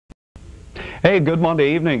Hey, good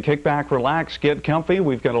Monday evening. Kick back, relax, get comfy.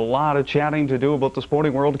 We've got a lot of chatting to do about the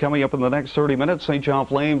sporting world coming up in the next 30 minutes. St. John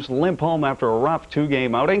Flames limp home after a rough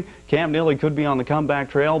two-game outing. Cam Neely could be on the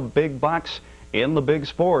comeback trail. Big bucks in the big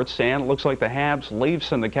sports. And it looks like the Habs,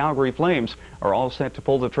 Leafs, and the Calgary Flames are all set to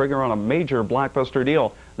pull the trigger on a major blockbuster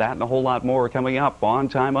deal. That and a whole lot more coming up on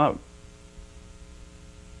Time Out.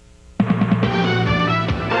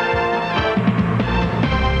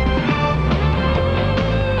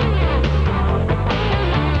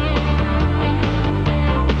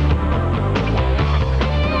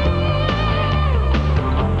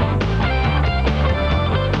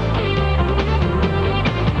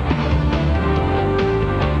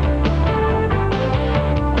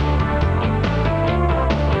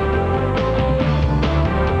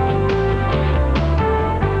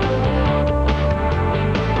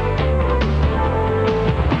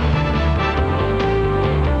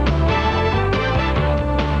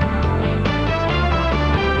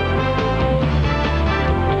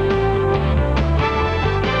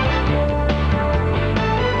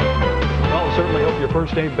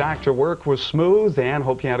 First day back to work was smooth, and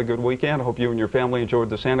hope you had a good weekend. Hope you and your family enjoyed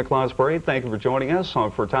the Santa Claus parade. Thank you for joining us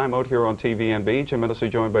for Time Out here on TVNB. Jim Minnesy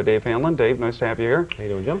joined by Dave Hanlon. Dave, nice to have you here. How you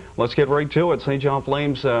doing, Jim? Let's get right to it. St. John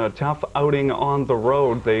Flames, tough outing on the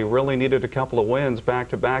road. They really needed a couple of wins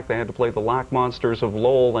back-to-back. They had to play the Lock Monsters of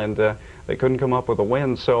Lowell, and they couldn't come up with a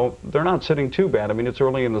win, so they're not sitting too bad. I mean, it's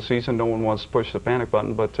early in the season. No one wants to push the panic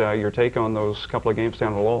button, but your take on those couple of games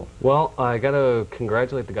down in Lowell? Well, I got to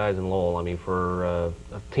congratulate the guys in Lowell. I mean, for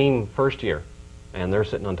a team first year, and they're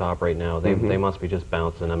sitting on top right now. They must be just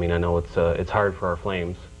bouncing. I mean, I know it's hard for our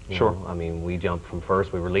Flames. Sure. I mean, we jumped from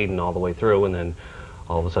first. We were leading all the way through, and then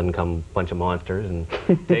all of a sudden come a bunch of monsters and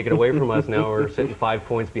take it away from us. Now we're sitting 5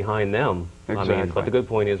 points behind them. Exactly. I mean, but the good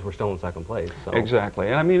point is we're still in second place. So. Exactly.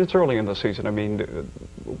 And I mean, it's early in the season. I mean,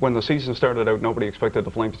 when the season started out, nobody expected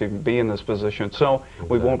the Flames to even be in this position. So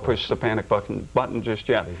we won't push the panic button just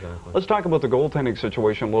yet. Exactly. Let's talk about the goaltending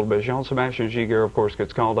situation a little bit. Jean-Sébastien Giguère, of course,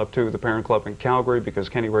 gets called up to the parent club in Calgary because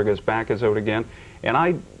Kenny Rigga's back is out again.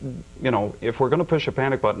 And if we're going to push a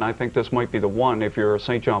panic button, I think this might be the one if you're a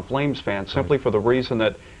St. John Flames fan, simply for the reason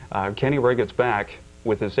that Kenny Rigga's back.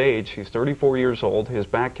 With his age, he's 34 years old. His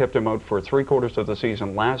back kept him out for 3/4 of the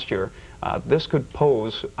season last year. This could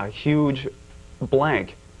pose a huge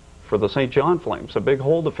blank for the St. John Flames, a big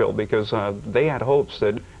hole to fill, because they had hopes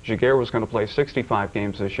that Giguère was going to play 65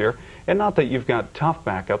 games this year. And not that you've got tough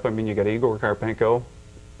backup. I mean, you got Igor Karpenko,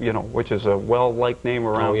 which is a well-liked name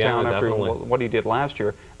around town after what he did last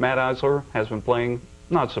year. Matt Eisler has been playing,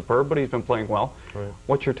 not superb, but he's been playing well. Right.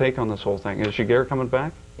 What's your take on this whole thing? Is Giguère coming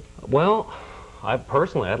back? Well, I'd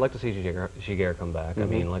like to see Giguère come back. I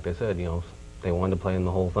mean, like I said, they wanted to play in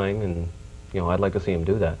the whole thing, and I'd like to see him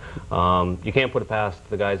do that. You can't put it past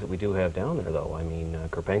the guys that we do have down there, though. I mean,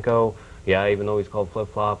 Karpenko, yeah, even though he's called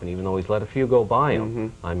flip-flop, and even though he's let a few go by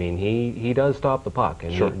him, I mean, he does stop the puck,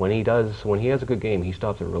 and when he has a good game, he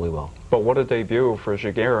stops it really well. But what a debut for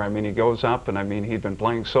Giguère. I mean, he goes up, and I mean, he'd been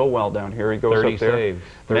playing so well down here. He goes up there. 30 saves,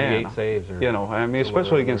 38 saves. I mean,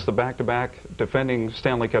 especially against the back-to-back defending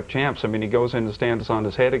Stanley Cup champs. I mean, he goes in and stands on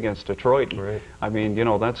his head against Detroit. Right. I mean,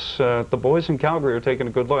 that's the boys in Calgary are taking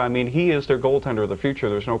a good look. I mean, he is their goaltender of the future.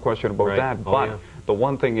 There's no question about that. But the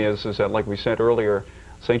one thing is that, like we said earlier,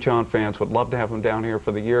 St. John fans would love to have him down here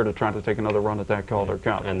for the year to try to take another run at that Calder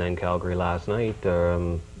Cup. And then Calgary last night,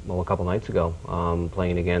 a couple nights ago,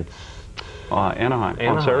 playing against Anaheim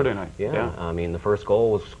on Saturday night. Yeah. I mean, the first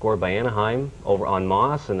goal was scored by Anaheim over on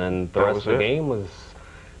Moss, and then the rest of the game was,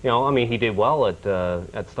 I mean, he did well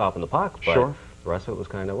at stopping the puck, but the rest of it was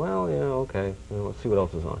kind of, okay, let's see what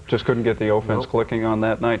else is on. Just couldn't get the offense clicking on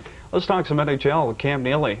that night. Let's talk some NHL. Cam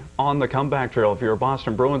Neely on the comeback trail. If you're a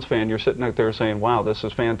Boston Bruins fan, you're sitting out there saying, wow, this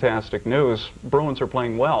is fantastic news. Bruins are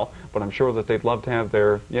playing well, but I'm sure that they'd love to have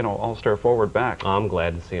their, all-star forward back. I'm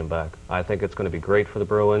glad to see him back. I think it's going to be great for the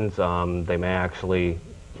Bruins. They may actually...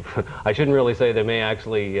 I shouldn't really say they may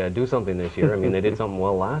actually do something this year. I mean, they did something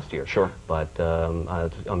well last year. Sure. But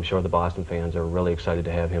I'm sure the Boston fans are really excited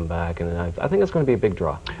to have him back, and I think it's going to be a big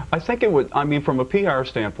draw. I think it would. I mean, from a PR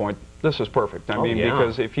standpoint, this is perfect. I mean,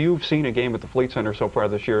 because if you've seen a game at the Fleet Center so far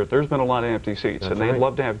this year, there's been a lot of empty seats, and they'd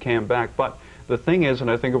love to have Cam back. But the thing is, and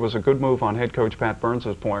I think it was a good move on head coach Pat Burns'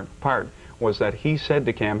 part, was that he said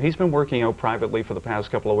to Cam, he's been working out privately for the past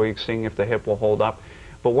couple of weeks, seeing if the hip will hold up.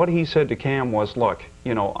 But what he said to Cam was, look,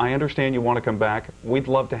 I understand you want to come back. We'd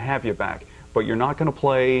love to have you back. But you're not going to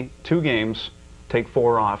play 2 games, take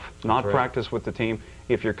 4 off, not practice with the team.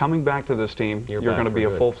 if you're coming back to this team, you're back going to for be a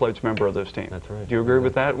good. full-fledged member of this team. That's right. Do you agree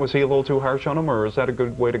with that? Was he a little too harsh on him, or is that a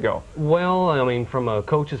good way to go? Well, I mean, from a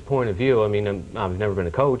coach's point of view, I mean, I've never been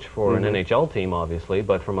a coach for an NHL team, obviously,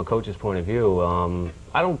 but from a coach's point of view,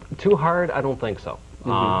 I don't, too hard, I don't think so.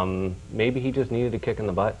 Maybe he just needed a kick in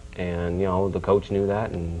the butt, and, you know, the coach knew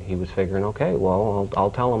that, and he was figuring, okay, well,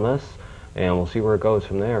 I'll tell him this, and we'll see where it goes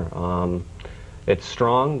from there. It's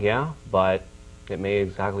strong, yeah, but it may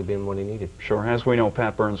exactly been what he needed. Sure. As we know,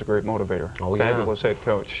 Pat Burns is a great motivator. Oh, yeah. Fabulous head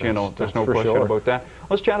coach. You know, there's no for question sure. about that.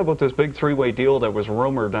 Let's chat about this big three-way deal that was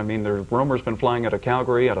rumored. I mean, there's rumors been flying out of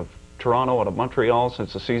Calgary, out of Toronto, out of Montreal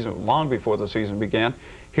since the season, long before the season began.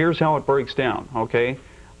 Here's how it breaks down, okay?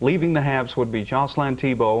 Leaving the Habs would be Jocelyn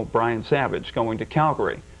Thibault, Brian Savage. Going to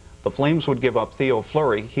Calgary, the Flames would give up Theo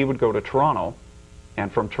Fleury. He would go to Toronto.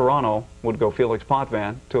 And from Toronto would go Felix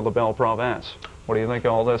Potvin to La Belle Province. What do you think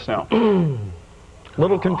of all this now?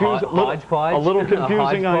 Little confusing. Hodgepodge. A little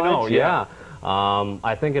confusing, I know. Yeah.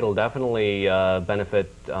 I think it'll definitely benefit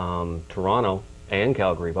Toronto and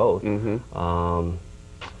Calgary both. As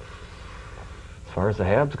far as the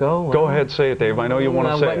Habs go, Go ahead, say it, Dave. I know you want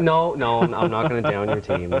to say it. No, I'm not going to down your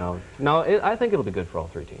team. No, I think it'll be good for all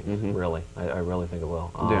three teams. Really, I really think it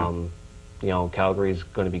will. You know, Calgary's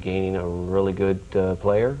going to be gaining a really good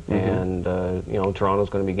player, and you know, Toronto's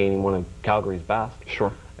going to be gaining one of Calgary's best.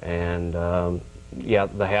 Sure. And yeah,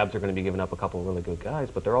 the Habs are going to be giving up a couple of really good guys,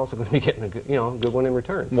 but they're also going to be getting a good, you know, good one in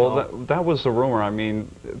return. Well, that was the rumor. I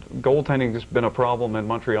mean, goaltending has been a problem in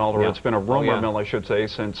Montreal, or it's been a rumor mill, I should say,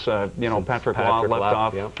 since you know, Patrick Law left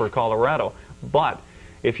off for Colorado. But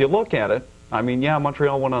if you look at it, I mean, yeah,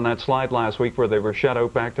 Montreal went on that slide last week where they were shut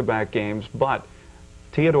out back-to-back games, but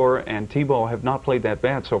Theodore and Thibault have not played that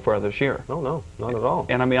bad so far this year. No, not at all.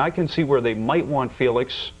 And I mean, I can see where they might want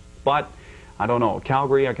Felix, but I don't know.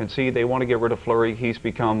 Calgary, I can see they want to get rid of Fleury. He's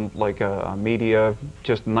become like a media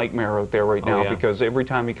just nightmare out there right now because every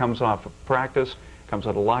time he comes off of practice, comes out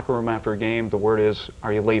of the locker room after a game, the word is,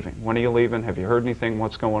 are you leaving? When are you leaving? Have you heard anything?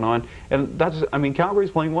 What's going on? And that's, I mean,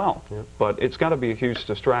 Calgary's playing well, but it's got to be a huge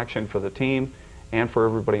distraction for the team and for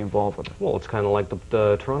everybody involved with it. Well, it's kind of like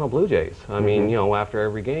the Toronto Blue Jays. I mean, you know, after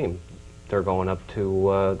every game, they're going up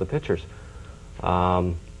to the pitchers.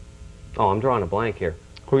 Oh, I'm drawing a blank here.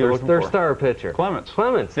 Who are you looking for? Their star pitcher. Clemens.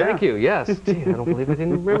 Clemens, thank you, yes. Gee, I don't believe I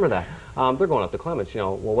didn't remember that. They're going up to Clemens, you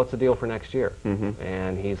know, well, what's the deal for next year?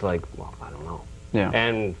 And he's like, well, I don't know. Yeah.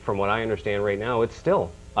 And from what I understand right now, it's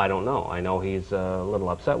still, I don't know. I know he's a little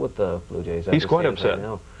upset with the Blue Jays. He's quite upset. Right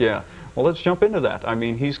now. Yeah. Well, let's jump into that. I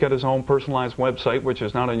mean, he's got his own personalized website, which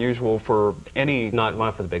is not unusual for any...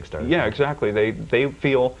 Not for the big stars. Yeah, exactly. They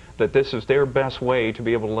feel that this is their best way to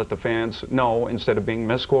be able to let the fans know, instead of being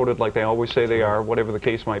misquoted like they always say they are, whatever the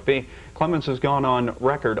case might be. Clemens has gone on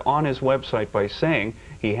record on his website by saying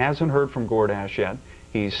he hasn't heard from Gordash yet.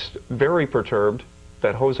 He's very perturbed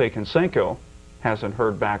that Jose Canseco hasn't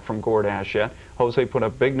heard back from Gordash yet. Jose put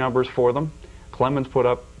up big numbers for them. Clemens put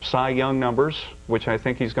up Cy Young numbers, which I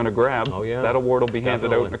think he's going to grab. Oh, yeah. That award will be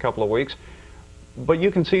handed out in a couple of weeks. But you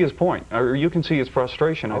can see his point, or you can see his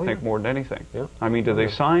frustration, I think, more than anything. Yeah. I mean, do they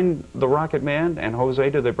sign the Rocket Man and Jose?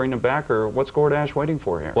 Do they bring him back, or what's Gordash waiting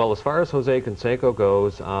for here? Well, as far as Jose Canseco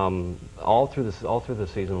goes, all through the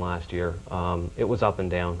season last year, it was up and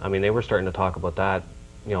down. I mean, they were starting to talk about that,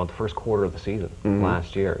 you know, the first quarter of the season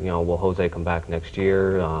last year. You know, will Jose come back next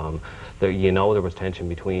year? You know, there was tension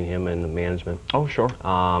between him and the management. Oh, sure.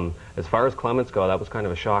 As far as Clemens go, that was kind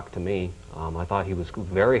of a shock to me. I thought he was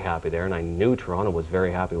very happy there, and I knew Toronto was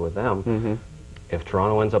very happy with them. If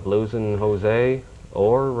Toronto ends up losing Jose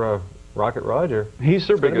or Rocket Roger, it's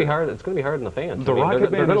going to be hard. It's going to be hard on the fans. They're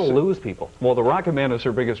going to lose people. Well, the Rocket Man is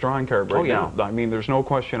their biggest drawing card right now. I mean, there's no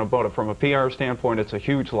question about it. From a PR standpoint, it's a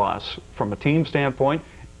huge loss. From a team standpoint,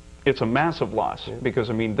 it's a massive loss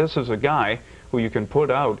because, I mean, this is a guy who you can put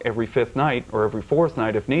out every fifth night or every fourth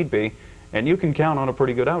night if need be, and you can count on a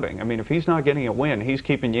pretty good outing. I mean, if he's not getting a win, he's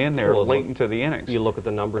keeping you in there late into the innings. You look at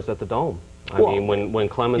the numbers at the Dome. I mean, when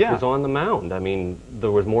Clemens was on the mound, I mean,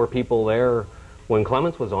 there was more people there when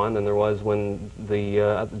Clemens was on than there was when the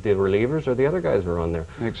relievers or the other guys were on there.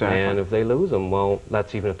 Exactly. And if they lose them, well,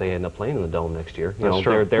 that's even if they end up playing in the Dome next year. You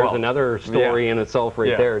know, there's another story in itself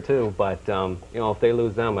there too. But you know, if they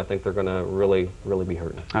lose them, I think they're going to really be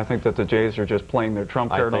hurting. I think that the Jays are just playing their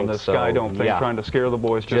trump card on this Sky Dome thing, trying to scare the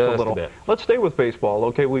boys just a little. Let's stay with baseball.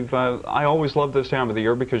 Okay, we've I always love this time of the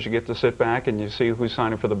year because you get to sit back and you see who's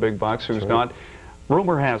signing for the big bucks, who's not.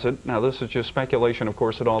 Rumor has it, now this is just speculation, of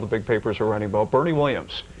course, that all the big papers are writing about, Bernie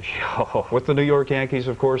Williams. With the New York Yankees,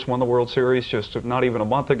 of course, won the World Series just not even a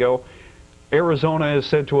month ago. Arizona is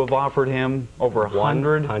said to have offered him over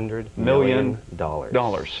 $100 million.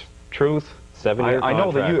 Truth? 7-year I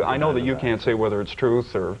know that contract I know that you can't say whether it's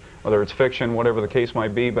truth or whether it's fiction, whatever the case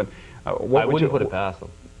might be. But I wouldn't put it past them.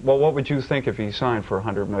 Well, what would you think if he signed for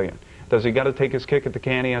 $100 million? Does he got to take his kick at the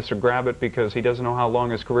can? He has to grab it because he doesn't know how long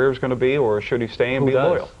his career is going to be, or should he stay and be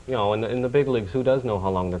loyal? You know, in the big leagues, who does know how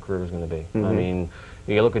long their career is going to be? I mean,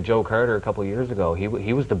 you look at Joe Carter a couple of years ago. He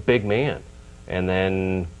was the big man, and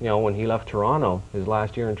then you know when he left Toronto, his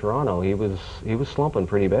last year in Toronto, he was slumping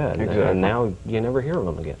pretty bad. Exactly. And now you never hear of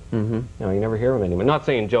him again. You know, you never hear of him anymore. Not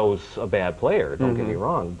saying Joe's a bad player. Don't get me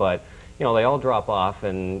wrong, but you know they all drop off,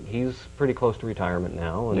 and he's pretty close to retirement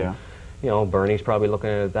now. And, yeah. You know, Bernie's probably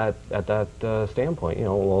looking at that standpoint. You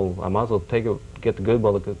know, well, I might as well get the good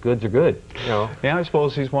while the goods are good. You know. Yeah, I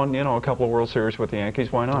suppose he's won, you know, a couple of World Series with the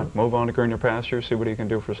Yankees. Why not? Move on to greener pastures, see what he can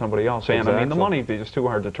do for somebody else. And I mean, the money is too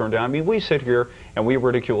hard to turn down. I mean, we sit here and we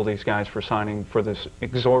ridicule these guys for signing for this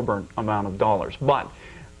exorbitant amount of dollars. But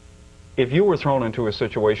if you were thrown into a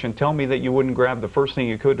situation, tell me that you wouldn't grab the first thing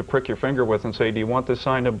you could to prick your finger with and say, do you want this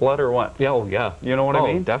signed in blood or what? Yeah, oh, yeah. You know what I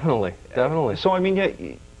mean? Definitely, definitely. So, I mean, yeah,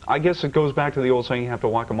 I guess it goes back to the old saying, you have to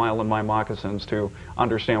walk a mile in my moccasins to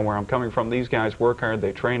understand where I'm coming from. These guys work hard,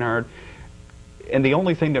 they train hard. And the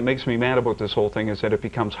only thing that makes me mad about this whole thing is that it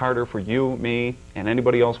becomes harder for you, me, and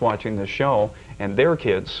anybody else watching this show and their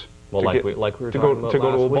kids well, like we were talking about last to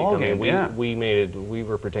go to a week. ball I mean, game. we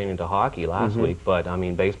were pertaining to hockey last week, but I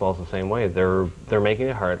mean, baseball's the same way. They're making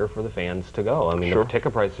it harder for the fans to go. I mean, the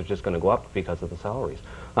ticket price is just going to go up because of the salaries.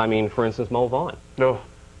 I mean, for instance, Mo Vaughn. No,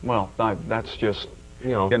 well, that's just you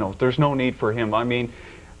know, there's no need for him. I mean,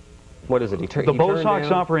 what is it? The Bo Sox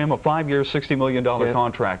offer him a 5-year, $60 million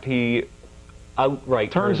contract. He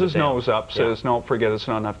outright turns his nose up, says, no, forget it, it's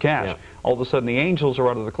not enough cash. Yeah. All of a sudden, the Angels are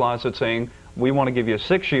out of the closet saying, we want to give you a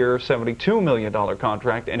 6-year, $72 million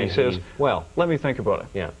contract. And he says, well, let me think about it.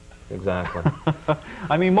 Yeah, exactly.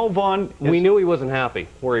 I mean, Mo Vaughn... We knew he wasn't happy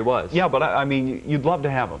where he was. Yeah, but I mean, you'd love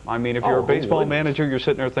to have him. I mean, if you're a baseball manager, you're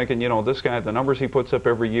sitting there thinking, you know, this guy, the numbers he puts up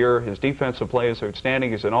every year, his defensive play is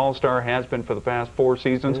outstanding. He's an all-star, has been for the past 4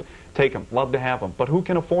 seasons. Take him. Love to have him. But who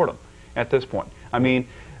can afford him at this point? I mean,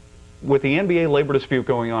 with the NBA labor dispute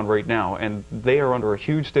going on right now, and they are under a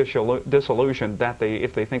huge disillusion that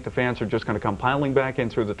if they think the fans are just going to come piling back in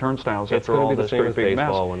through the turnstiles after all this great big mess.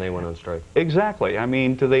 Baseball when they went on strike. Exactly. I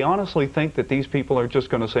mean, do they honestly think that these people are just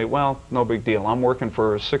going to say, well, no big deal, I'm working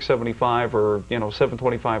for $6.75 or, you know,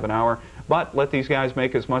 $7.25 an hour, but let these guys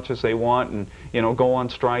make as much as they want and, you know, go on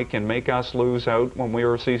strike and make us lose out when we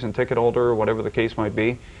were a season ticket holder or whatever the case might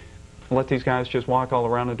be. Let these guys just walk all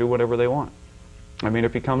around and do whatever they want. I mean,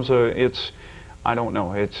 it becomes I don't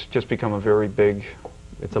know, it's just become a very big...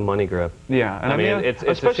 It's a money grab. Yeah. And I mean, it's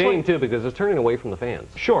a shame, too, because it's turning away from the fans.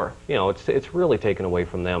 Sure. You know, it's really taken away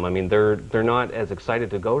from them. I mean, they're not as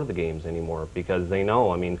excited to go to the games anymore because they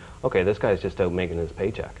know, I mean, okay, this guy's just out making his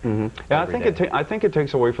paycheck. Yeah, I think it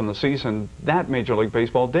takes away from the season that Major League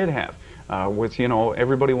Baseball did have. With, you know,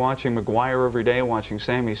 everybody watching McGuire every day, watching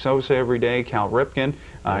Sammy Sosa every day, Cal Ripken,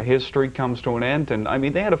 his streak comes to an end, and I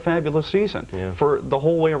mean, they had a fabulous season for the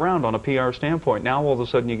whole way around on a PR standpoint. Now all of a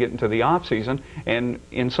sudden you get into the off season, and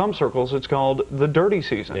in some circles it's called the dirty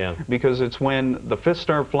season, because it's when the fists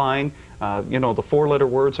start flying, you know, the 4-letter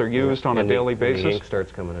words are used on a daily basis. And the ink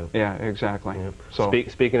starts coming out. Yeah, exactly. Yeah. So,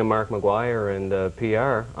 speaking of Mark McGuire and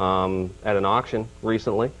PR, at an auction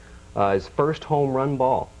recently, his first home run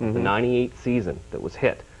ball, the '98 season that was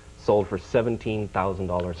hit, sold for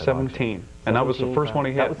 $17,000. 17. And that was the first one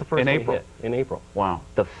he hit? That was the first in one April. He hit in April. Wow.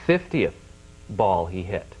 The 50th ball he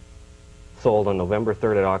hit sold on November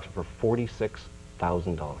 3rd at auction for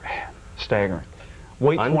 $46,000. Staggering.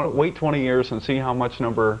 Wait 20 years and see how much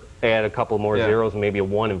number... Add a couple more zeros and maybe a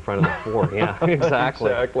 1 in front of the 4. Yeah,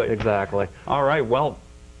 exactly. Exactly. All right, well,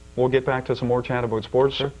 we'll get back to some more chat about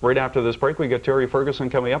sports. Sure. Right after this break, we got Terry Ferguson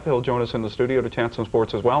coming up. He'll join us in the studio to chat some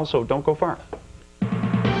sports as well, so don't go far.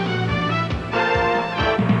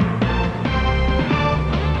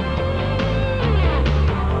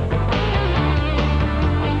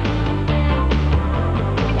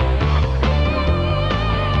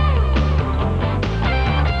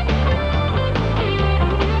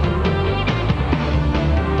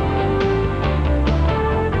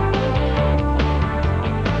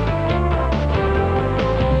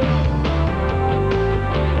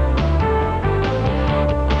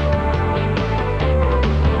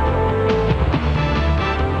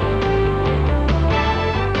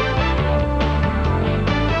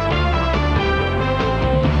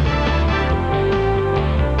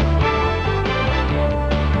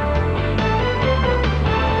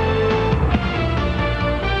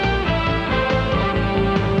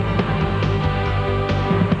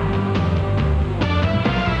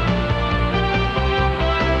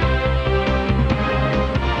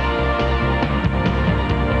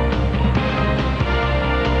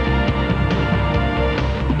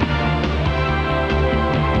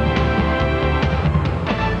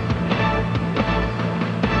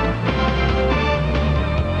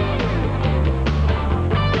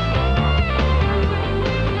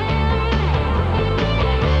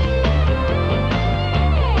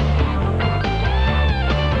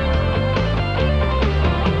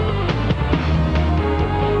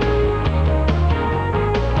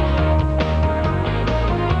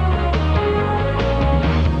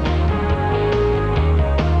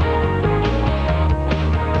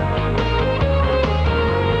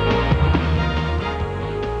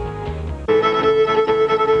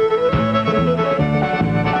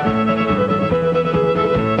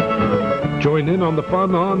 in on the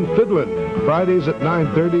fun on Fiddlin'. Fridays at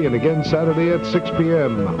 9:30 and again Saturday at 6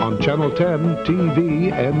 p.m. on Channel 10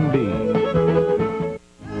 TVNB.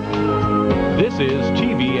 This is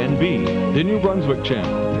TVNB, the New Brunswick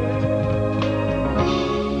channel.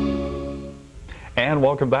 And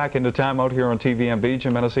welcome back into Time Out here on TVNB.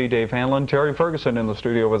 Jim Hennessy, Dave Hanlon, Terry Ferguson in the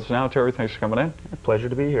studio with us now. Terry, thanks for coming in. Pleasure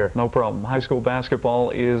to be here. No problem. High school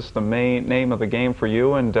basketball is the main name of the game for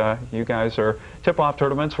you, and you guys are tip-off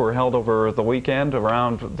tournaments were held over the weekend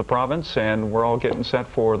around the province, and we're all getting set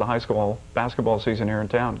for the high school basketball season here in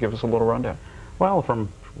town. Give us a little rundown. Well, from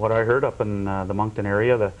what I heard up in the Moncton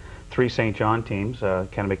area, the three St. John teams,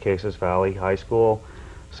 Kennebecasis Valley High School,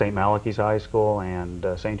 St. Malachy's High School, and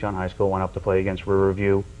St. John High School went up to play against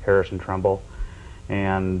Riverview, Harrison Trumbull,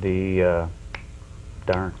 and the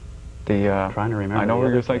trying to remember. I know what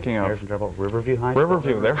you're thinking of. Harrison Trumbull, Riverview High School.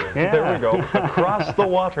 Riverview, there, yeah. There we go. Across the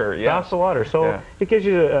water, yes. Across the water. So yeah. It gives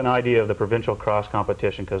you an idea of the provincial cross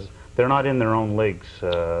competition, because they're not in their own leagues.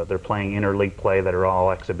 They're playing inter-league play that are all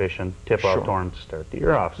exhibition tip-off tournaments to start the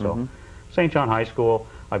year off. So St. John High School,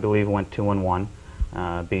 I believe, went 2-1.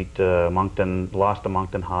 Beat Moncton, lost to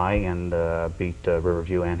Moncton High, and beat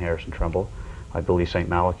Riverview and Harrison Trumbull. I believe St.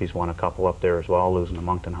 Malachy's won a couple up there as well, losing to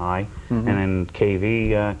Moncton High. And then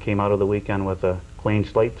KV came out of the weekend with a clean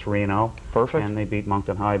slate, 3-0. Perfect. And they beat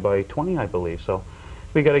Moncton High by 20, I believe. So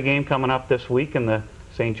we got a game coming up this week in the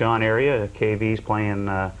St. John area. KV's playing,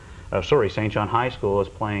 St. John High School is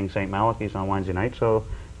playing St. Malachy's on Wednesday night. So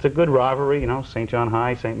it's a good rivalry, you know, St. John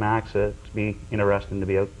High, St. Max. It's be interesting to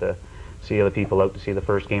be out to see other people out to see the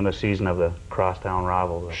first game of the season of the crosstown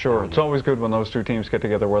rival. Sure, it's always good when those two teams get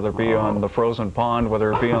together, whether it be on the frozen pond,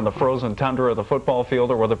 whether it be on the frozen tundra of the football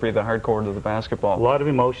field, or whether it be the hard court of the basketball. A lot of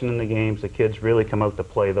emotion in the games. The kids really come out to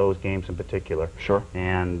play those games in particular. Sure.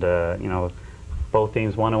 And, you know, both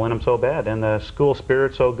teams want to win them so bad. And the school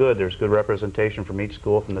spirit's so good. There's good representation from each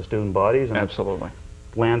school, from the student bodies. And absolutely.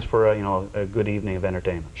 It lands for, you know, a good evening of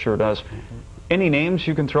entertainment. Sure does. Any names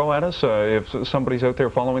you can throw at us? If somebody's out there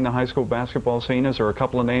following the high school basketball scene, is there a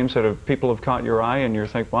couple of names that people have caught your eye and you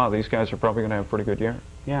think, wow, these guys are probably going to have a pretty good year?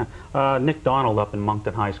 Yeah. Nick Donald up in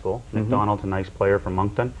Moncton High School. Nick Donald's a nice player from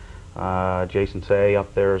Moncton. Jason Say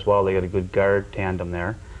up there as well. They got a good guard tandem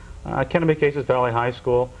there. Kennebecasis Valley High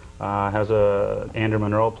School has Andrew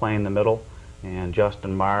Monroe playing in the middle, and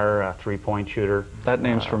Justin Marr, a three-point shooter. That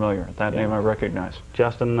name's familiar. That name I recognize.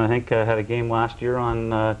 Justin, I think, had a game last year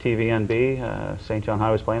on TVNB. St. John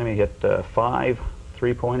High was playing him. He hit 5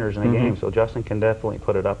 three-pointers in a game, so Justin can definitely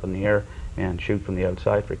put it up in the air and shoot from the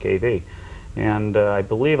outside for KV. And I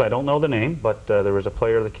believe, I don't know the name, but there was a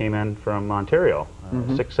player that came in from Ontario,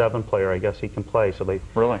 6'7" player. I guess he can play. So they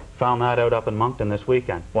found that out up in Moncton this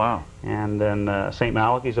weekend. Wow. And then St.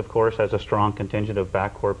 Malachy's, of course, has a strong contingent of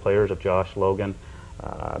backcourt players of Josh Logan,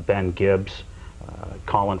 Ben Gibbs,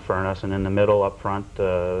 Colin Furness, and in the middle up front,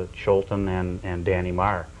 Cholton and Danny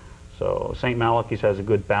Marr. So St. Malachy's has a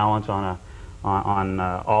good balance on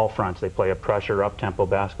all fronts. They play a pressure, up-tempo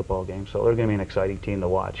basketball game, so they're going to be an exciting team to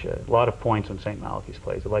watch. A lot of points when St. Malachy's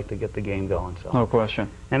plays. They like to get the game going. So. No question.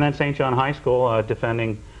 And then St. John High School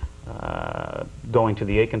defending, going to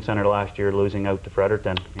the Aiken Center last year, losing out to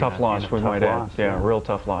Fredericton. Tough loss, we might add. Yeah, real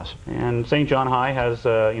tough loss. And St. John High has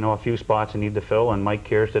you know, a few spots they need to fill, and Mike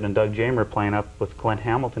Kiersted and Doug Jamer playing up with Clint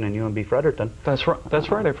Hamilton and UNB Fredericton. That's right.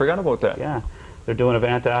 That's right. I forgot about that. Yeah. They're doing a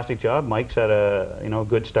fantastic job. Mike's had a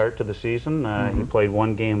good start to the season. He played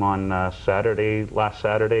one game on last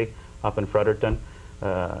Saturday up in Fredericton,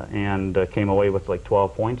 and came away with like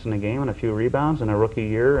 12 points in the game and a few rebounds in a rookie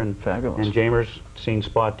year. And fabulous. And Jamer's seen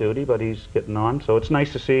spot duty, but he's getting on. So it's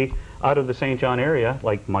nice to see out of the St. John area,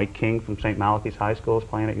 like Mike King from St. Malachy's High School is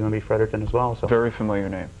playing at UNB Fredericton as well. So very familiar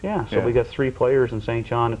name. Yeah. So we got 3 players in St.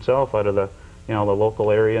 John itself out of the the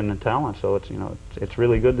local area and the talent. So it's it's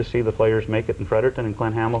really good to see the players make it in Fredericton and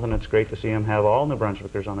Clint Hamilton. It's great to see him have all New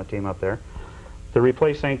Brunswickers on the team up there. To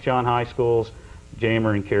replace St. John High School's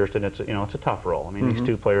Jamer and Kirsten, it's a tough role. I mean, these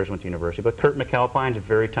 2 players went to university, but Kurt McAlpine's a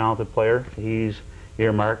very talented player. He's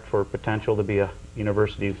earmarked for potential to be a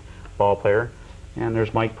university ball player. And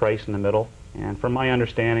there's Mike Price in the middle. And from my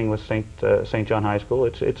understanding with St. John High School,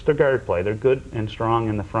 it's their guard play. They're good and strong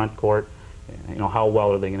in the front court. How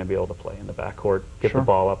well are they going to be able to play in the back court, get the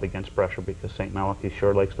ball up against pressure, because St. Malachy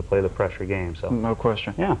sure likes to play the pressure game. So no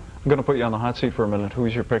question. Yeah. I'm going to put you on the hot seat for a minute.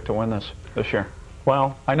 Who's your pick to win this year?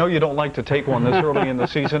 Well, I know you don't like to take one this early in the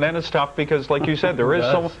season, and it's tough because, like you said,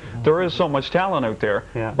 there is so much talent out there.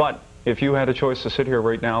 Yeah. But if you had a choice to sit here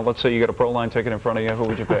right now, let's say you got a pro line ticket in front of you, who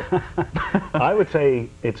would you pick? I would say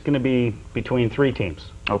it's going to be between 3 teams.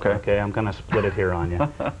 Okay. Okay, I'm going to split it here on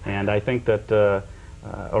you. And I think that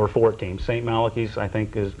or 4 teams. St. Malachy's, I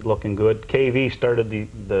think, is looking good. KV started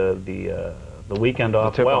the weekend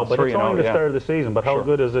off well, but it's only the start of the season. But how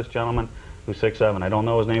good is this gentleman who's 6'7"? I don't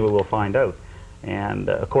know his name, but we'll find out. And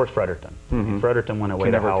of course, Fredericton. Fredericton went away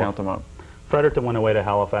to Never count them up. Fredericton went away to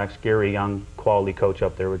Halifax. Gary Young, quality coach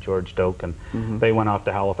up there with George Doak, and they went off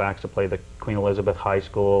to Halifax to play the Queen Elizabeth High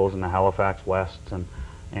Schools and the Halifax Wests,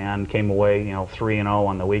 and came away, 3-0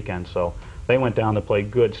 on the weekend. So they went down to play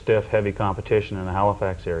good, stiff, heavy competition in the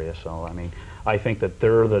Halifax area. So I mean, I think that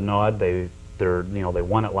they're the nod. They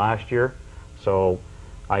won it last year, so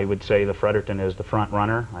I would say the Fredericton is the front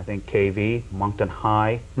runner. I think KV, Moncton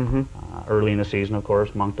High, early in the season, of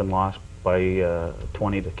course, Moncton lost by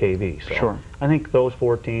 20 to KV. So I think those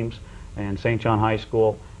 4 teams, and St. John High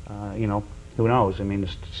School, who knows? I mean, the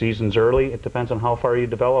season's early. It depends on how far you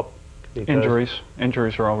develop. Injuries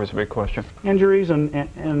are always a big question. Injuries,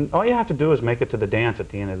 and all you have to do is make it to the dance at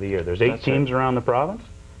the end of the year. There's 8 teams around the province,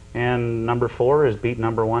 and number 4 has beat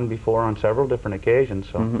number 1 before on several different occasions.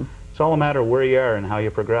 So it's all a matter of where you are and how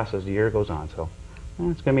you progress as the year goes on. So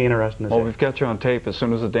it's going to be interesting to see. Well, we've got you on tape. As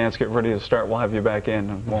soon as the dance get ready to start, we'll have you back in,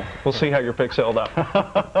 and we'll see how your picks held up.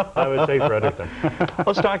 I would say Fredericton.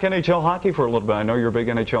 Let's talk NHL hockey for a little bit. I know you're a big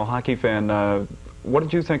NHL hockey fan. What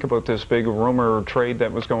did you think about this big rumor trade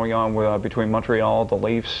that was going on between Montreal, the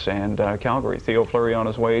Leafs, and Calgary? Theo Fleury on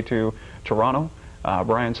his way to Toronto,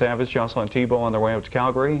 Brian Savage, Jocelyn Thibault on their way out to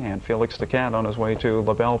Calgary, and Felix the Cat on his way to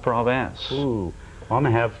La Belle Province. Ooh, well, I'm a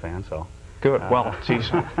Habs fan, so. Good. Well, geez,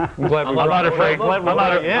 I'm glad I'm not afraid.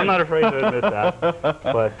 I'm not afraid to admit that.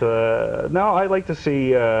 But no, I'd like to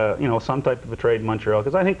see some type of a trade in Montreal,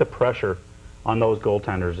 because I think the pressure on those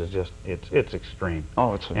goaltenders is just it's extreme.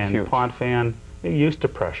 Oh, it's huge. And Potvin, he's used to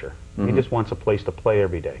pressure. He just wants a place to play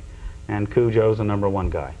every day. And Cujo's the #1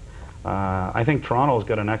 guy. I think Toronto's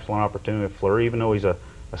got an excellent opportunity with Fleury, even though he's a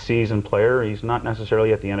seasoned player. He's not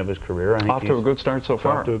necessarily at the end of his career. I think off to a good start so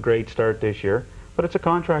far. Off to a great start this year. But it's a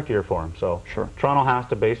contract year for him, so Toronto has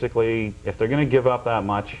to basically, if they're going to give up that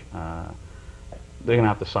much, they're going to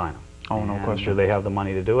have to sign him. Oh, no question. They have the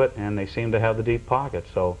money to do it, and they seem to have the deep pocket.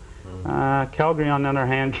 So Calgary, on the other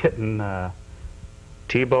hand, getting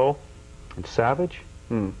Thibault and Savage.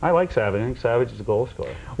 I like Savage. I think Savage is a goal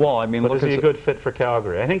scorer. Well, I mean, but is he a good fit for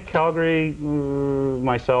Calgary? I think Calgary,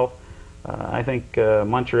 myself, I think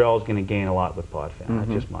Montreal is going to gain a lot with Potvin.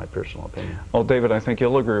 That's just my personal opinion. Well, David, I think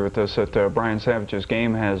you'll agree with this, that Brian Savage's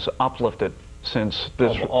game has uplifted since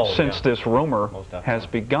this rumor has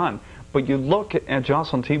begun. But you look at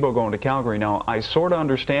Jocelyn Thibault going to Calgary. Now, I sort of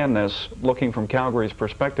understand this looking from Calgary's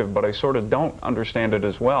perspective, but I sort of don't understand it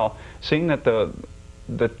as well. Seeing that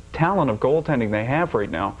the talent of goaltending they have right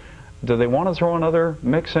now, do they want to throw another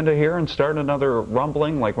mix into here and start another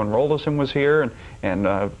rumbling like when Rolison was here and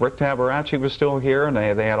Rick Tabaracci was still here and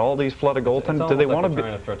they had all these flooded goaltenders? Do they want to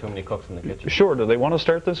trying to throw too many cooks in the kitchen? Sure. Do they want to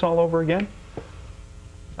start this all over again?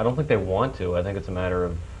 I don't think they want to. I think it's a matter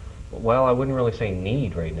of, well, I wouldn't really say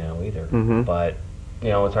need right now either. But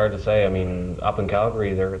it's hard to say. I mean, up in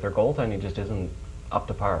Calgary, their goaltending just isn't up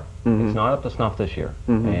to par. It's not up to snuff this year,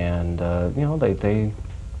 and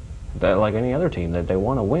they like any other team, that they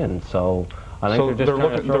want to win. So I think they're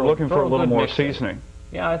looking for a little more seasoning.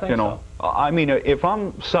 Yeah, I think so. I mean, if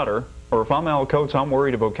I'm Sutter or if I'm Al Coates, I'm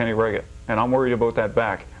worried about Kenny Reggett, and I'm worried about that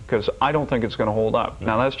back, because I don't think it's going to hold up.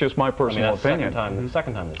 Now, that's just my personal opinion.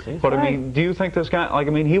 Second time this season. But I mean, do you think this guy, like, I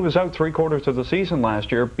mean, he was out 3/4 of the season last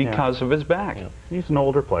year because of his back. He's an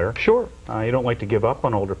older player. Sure. You don't like to give up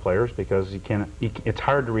on older players because it's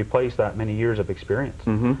hard to replace that many years of experience.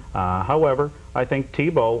 However, I think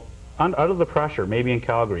Thibault, out of the pressure, maybe in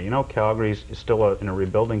Calgary, Calgary is still in a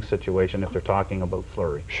rebuilding situation if they're talking about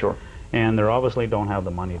Fleury. Sure. And they obviously don't have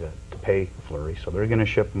the money to pay Fleury, so they're going to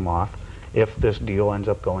ship him off if this deal ends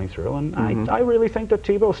up going through. And I really think that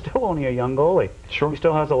Thibault's still only a young goalie. Sure. He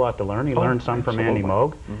still has a lot to learn. He learned some from Andy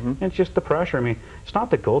Moog. It's just the pressure. I mean, it's not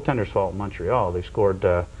the goaltender's fault in Montreal. They scored,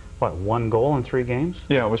 1 goal in 3 games?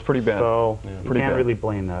 Yeah, it was pretty bad. So you can't really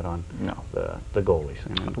blame that on the goalies.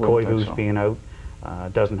 I mean, Koivu's being out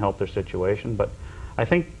doesn't help their situation. But I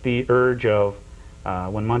think the urge of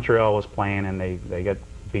when Montreal was playing and they got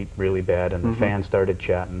beat really bad and the fans started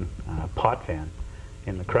chatting Potvin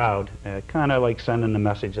in the crowd, kind of like sending the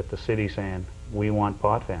message at the city saying, we want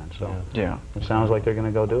Potvin. So it sounds like they're going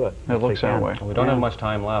to go do it. It looks that way. We don't have much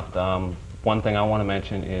time left. One thing I want to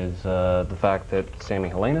mention is the fact that Sammy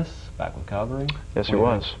Helenius, back with Calgary. Yes, he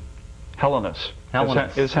was. Helenius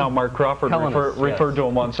is how Mark Crawford referred to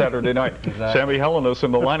him on Saturday night. Sammy Helenius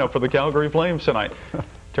in the lineup for the Calgary Flames tonight.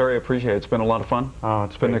 Terry, I appreciate it. It's been a lot of fun. Oh,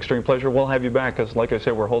 it's been an extreme pleasure. We'll have you back because, like I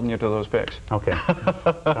said, we're holding you to those picks. Okay.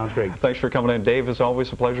 Sounds great. Thanks for coming in. Dave, it's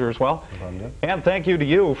always a pleasure as well. And thank you to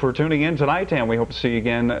you for tuning in tonight, and we hope to see you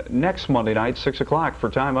again next Monday night, 6 o'clock, for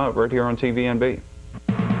Time Out right here on TVNB.